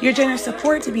is your generous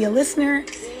support to be a listener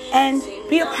and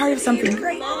be a part of something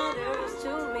great.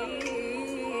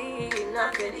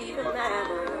 Nothing even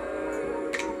matters.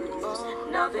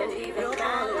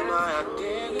 My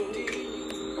identity.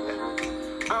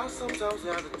 I sometimes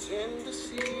have a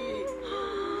tendency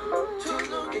to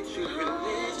look at you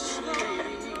religiously.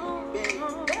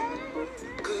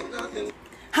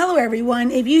 Hello,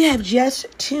 everyone. If you have just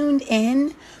tuned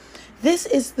in, this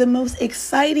is the most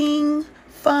exciting,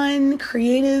 fun,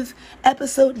 creative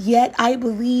episode yet, I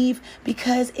believe,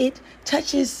 because it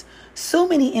touches so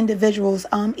many individuals.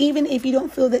 Even if you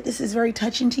don't feel that this is very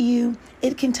touching to you,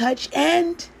 it can touch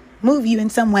and move you in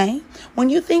some way.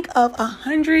 When you think of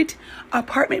 100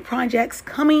 apartment projects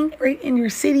coming right in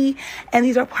your city, and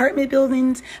these apartment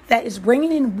buildings that is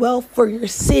bringing in wealth for your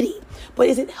city, but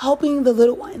is it helping the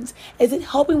little ones? Is it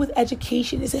helping with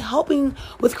education? Is it helping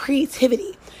with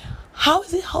creativity? How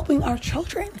is it helping our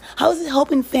children? How is it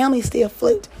helping families stay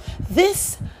afloat?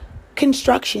 This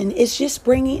construction is just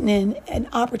bringing in an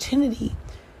opportunity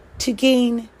to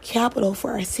gain capital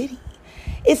for our city.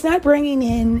 It's not bringing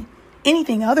in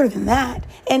anything other than that.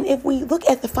 And if we look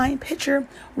at the fine picture,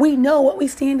 we know what we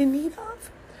stand in need of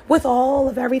with all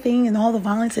of everything and all the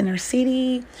violence in our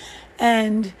city.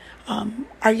 And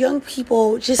our young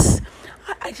people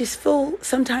I just feel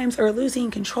sometimes are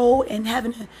losing control and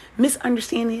having a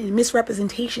misunderstanding and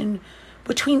misrepresentation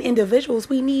between individuals.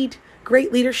 We need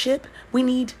great leadership. We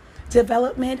need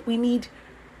development. We need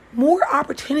more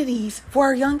opportunities for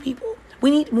our young people.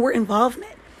 We need more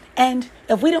involvement. And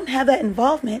if we don't have that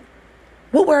involvement,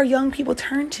 what will our young people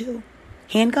turn to?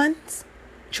 Handguns,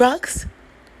 drugs,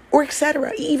 or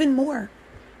etc., even more.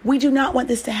 We do not want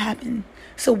this to happen.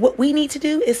 So what we need to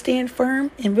do is stand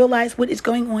firm and realize what is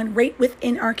going on right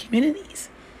within our communities.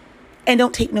 And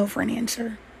don't take no for an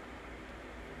answer.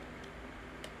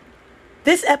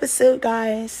 This episode,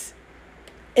 guys,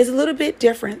 is a little bit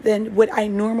different than what I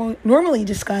normally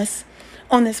discuss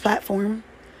on this platform,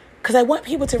 because I want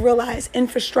people to realize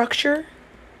infrastructure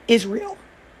is real.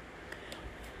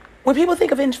 When people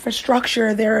think of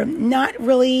infrastructure, they're not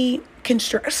really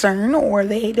concerned, or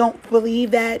they don't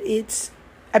believe that it's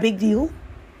a big deal.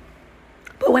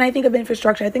 But when I think of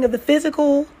infrastructure, I think of the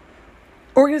physical,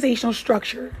 organizational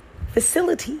structure,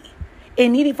 facility,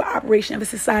 and needed for operation of a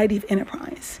society of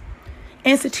enterprise.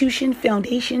 Institution,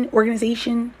 foundation,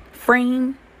 organization,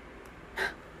 frame.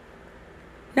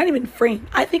 Not even frame.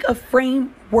 I think of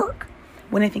framework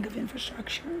when I think of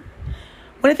infrastructure.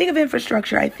 When I think of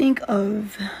infrastructure, I think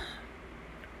of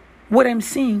what I'm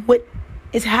seeing, what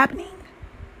is happening.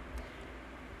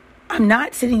 I'm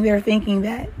not sitting there thinking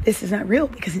that this is not real,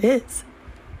 because it is.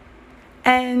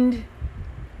 And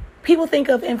people think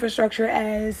of infrastructure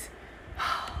as,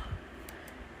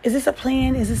 is this a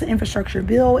plan? Is this an infrastructure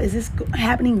bill? Is this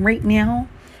happening right now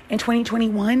in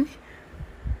 2021?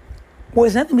 Well,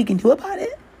 there's nothing we can do about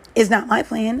it. It's not my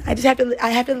plan. I have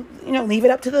to, leave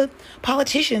it up to the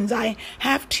politicians. I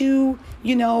have to,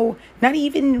 not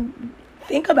even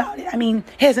think about it. I mean,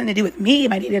 it has nothing to do with me,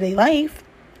 my day-to-day life.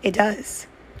 It does.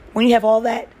 When you have all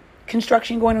that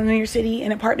construction going on in your city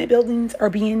and apartment buildings are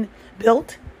being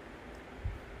built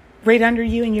right under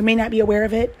you and you may not be aware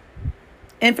of it,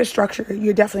 infrastructure,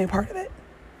 you're definitely a part of it.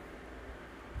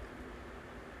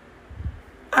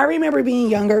 I remember being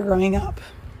younger growing up.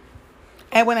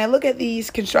 And when I look at these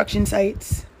construction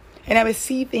sites and I would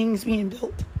see things being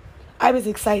built, I was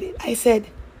excited. I said,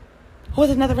 oh,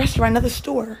 there's another restaurant, another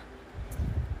store.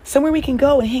 Somewhere we can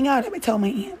go and hang out, I would tell my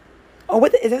aunt. Oh,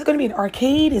 is that going to be an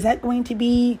arcade? Is that going to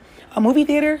be a movie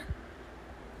theater?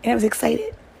 And I was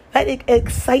excited. That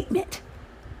excitement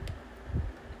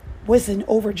was an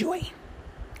overjoy.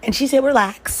 And she said,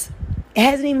 relax. It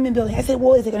hasn't even been built. I said,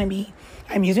 well, is it going to be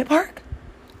an amusement park?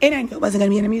 And I knew it wasn't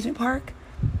going to be an amusement park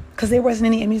because there wasn't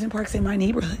any amusement parks in my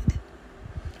neighborhood.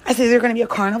 I said, is there going to be a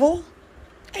carnival?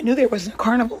 I knew there wasn't a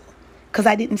carnival because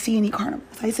I didn't see any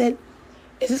carnivals. I said,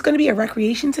 is this going to be a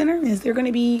recreation center? Is there going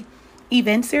to be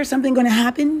events there's something going to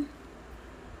happen,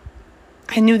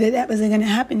 I knew that wasn't going to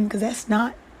happen because that's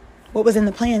not what was in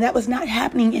the plan. That was not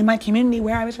happening in my community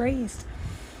where I was raised.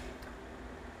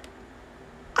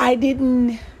 I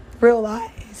didn't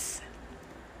realize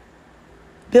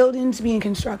buildings being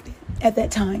constructed at that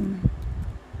time.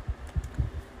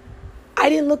 I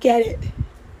didn't look at it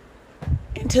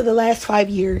until the last 5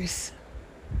 years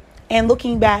and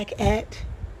looking back at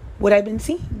what I've been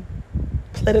seeing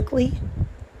politically,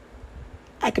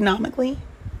 economically,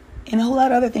 and a whole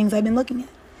lot of other things I've been looking at.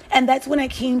 And that's when I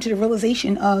came to the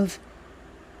realization of,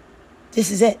 this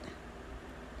is it.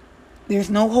 There's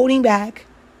no holding back.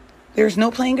 There's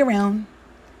no playing around.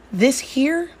 This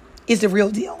here is the real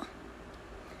deal.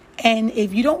 And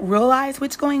if you don't realize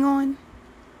what's going on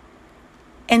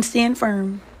and stand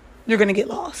firm, you're going to get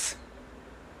lost.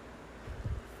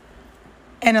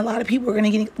 And a lot of people are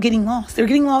going to getting lost. They're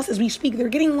getting lost as we speak. They're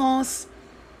getting lost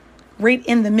right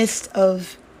in the midst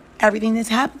of everything that's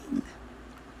happening.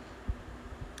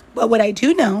 But what I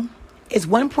do know is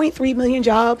 1.3 million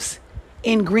jobs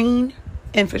in green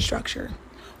infrastructure.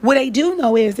 What I do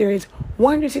know is there is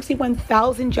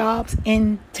 161,000 jobs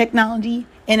in technology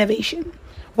innovation.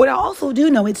 What I also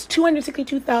do know is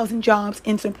 262,000 jobs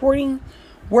in supporting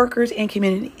workers and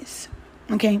communities.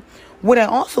 Okay. What I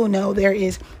also know, there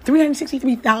is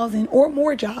 363,000 or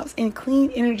more jobs in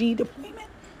clean energy deployment.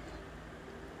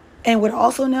 And what I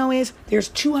also know is there's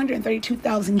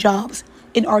 232,000 jobs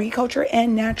in agriculture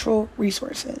and natural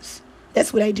resources.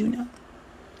 That's what I do know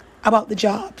about the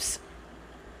jobs.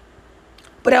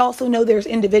 But I also know there's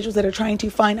individuals that are trying to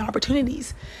find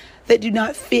opportunities that do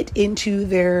not fit into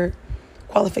their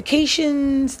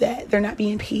qualifications, that they're not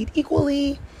being paid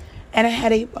equally. And I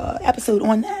had a episode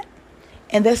on that.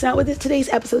 And that's not what today's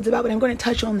episode's about, but I'm going to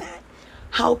touch on that.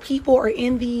 How people are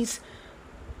in these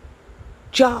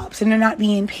jobs and they're not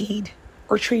being paid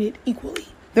or treated equally.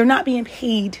 They're not being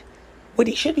paid what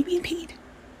they should be being paid.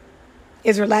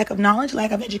 Is there lack of knowledge,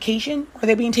 lack of education? Are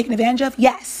they being taken advantage of?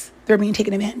 Yes, they're being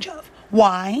taken advantage of.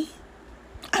 Why?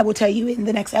 I will tell you in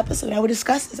the next episode. I will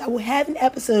discuss this. I will have an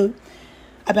episode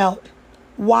about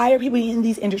why are people in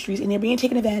these industries and they're being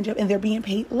taken advantage of and they're being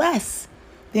paid less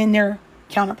than their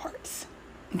counterparts.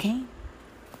 Okay?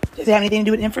 Does it have anything to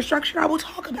do with infrastructure? I will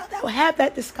talk about that. I will have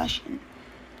that discussion.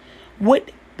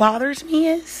 What bothers me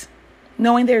is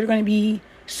knowing there are going to be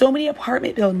so many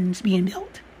apartment buildings being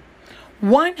built.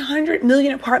 100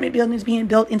 million apartment buildings being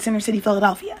built in Center City,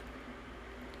 Philadelphia.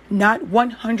 Not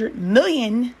 100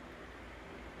 million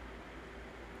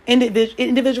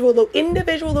individual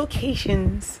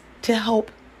locations to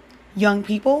help young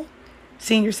people,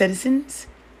 senior citizens,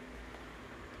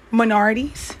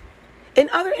 minorities, and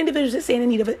other individuals that stand in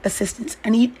need of assistance,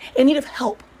 in need of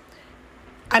help.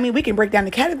 I mean, we can break down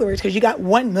the categories because you got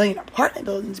 1 million apartment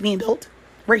buildings being built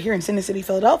right here in Center City,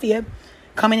 Philadelphia,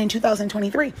 coming in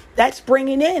 2023. That's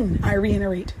bringing in, I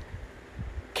reiterate,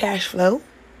 cash flow.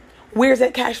 Where's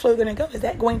that cash flow going to go? Is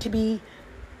that going to be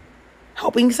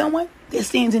helping someone that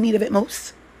stands in need of it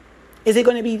most? Is it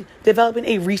going to be developing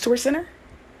a resource center?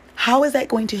 How is that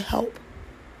going to help?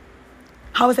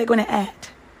 How is that going to add?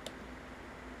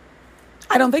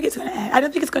 I don't think it's going to add. I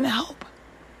don't think it's going to help.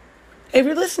 If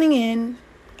you're listening in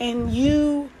and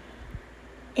you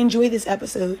enjoy this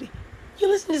episode, you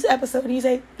listen to this episode and you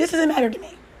say, this doesn't matter to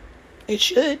me. It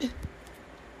should.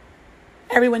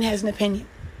 Everyone has an opinion.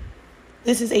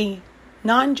 This is a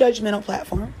non-judgmental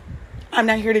platform. I'm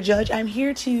not here to judge. I'm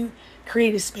here to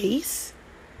create a space,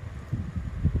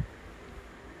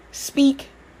 speak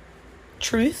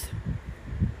truth,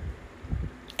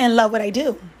 and love what I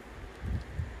do.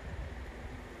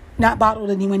 Not bottle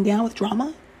anyone down with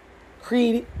drama,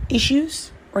 create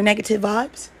issues or negative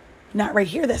vibes. Not right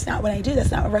here. That's not what I do. That's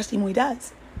not what Rusty Moy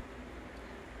does.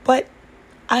 But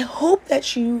I hope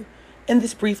that you, in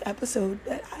this brief episode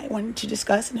that I wanted to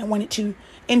discuss and I wanted to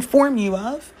inform you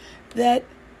of, that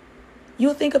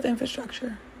you'll think of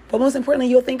infrastructure. But most importantly,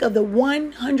 you'll think of the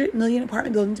 100 million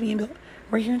apartment buildings being built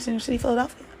right here in Center City,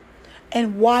 Philadelphia.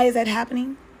 And why is that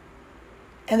happening?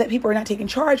 And that people are not taking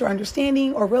charge or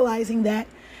understanding or realizing that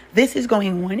this is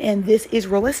going on and this is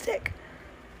realistic.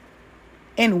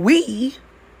 And we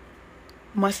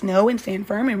must know and stand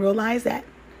firm and realize that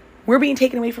we're being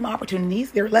taken away from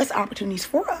opportunities. There are less opportunities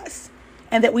for us.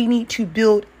 And that we need to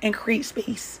build and create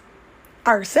space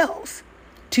ourselves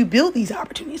to build these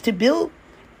opportunities, to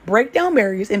break down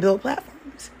barriers and build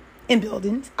platforms and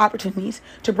buildings, opportunities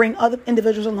to bring other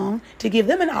individuals along, to give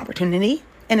them an opportunity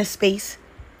and a space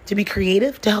to be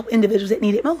creative, to help individuals that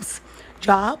need it most.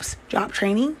 Jobs, job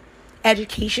training,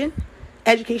 education,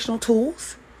 educational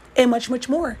tools, and much, much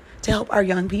more to help our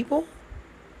young people,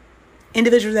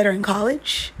 individuals that are in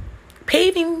college,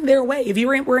 paving their way. If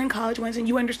were in college once and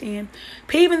you understand,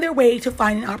 paving their way to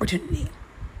find an opportunity.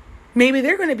 Maybe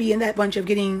they're going to be in that bunch of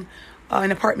getting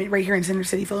an apartment right here in Center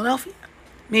City, Philadelphia.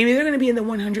 Maybe they're going to be in the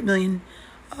 100 million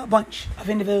bunch of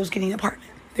individuals getting an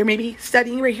apartment. They may be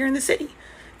studying right here in the city,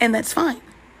 and that's fine.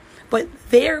 But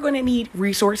they're going to need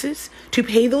resources to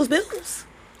pay those bills.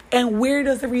 And where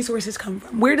does the resources come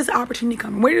from? Where does the opportunity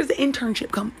come from? Where does the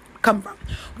internship come from?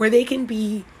 Where they can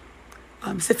be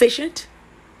sufficient,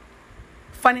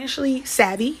 financially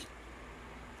savvy,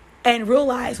 and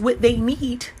realize what they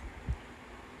need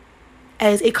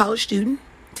as a college student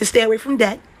to stay away from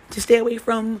debt, to stay away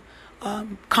from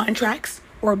contracts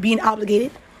or being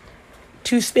obligated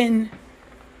to spend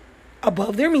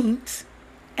above their means,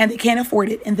 and they can't afford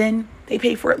it, and then they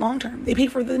pay for it long term. They pay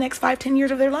for the next 5-10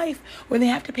 years of their life where they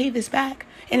have to pay this back.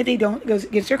 And if they don't, it goes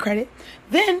against their credit.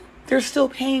 Then they're still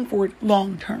paying for it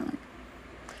long term.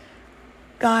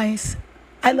 Guys,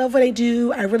 I love what I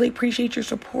do. I really appreciate your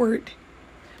support.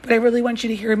 But I really want you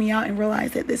to hear me out and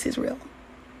realize that this is real.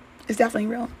 It's definitely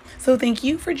real. So thank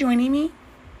you for joining me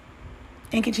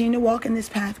and continue to walk in this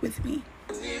path with me.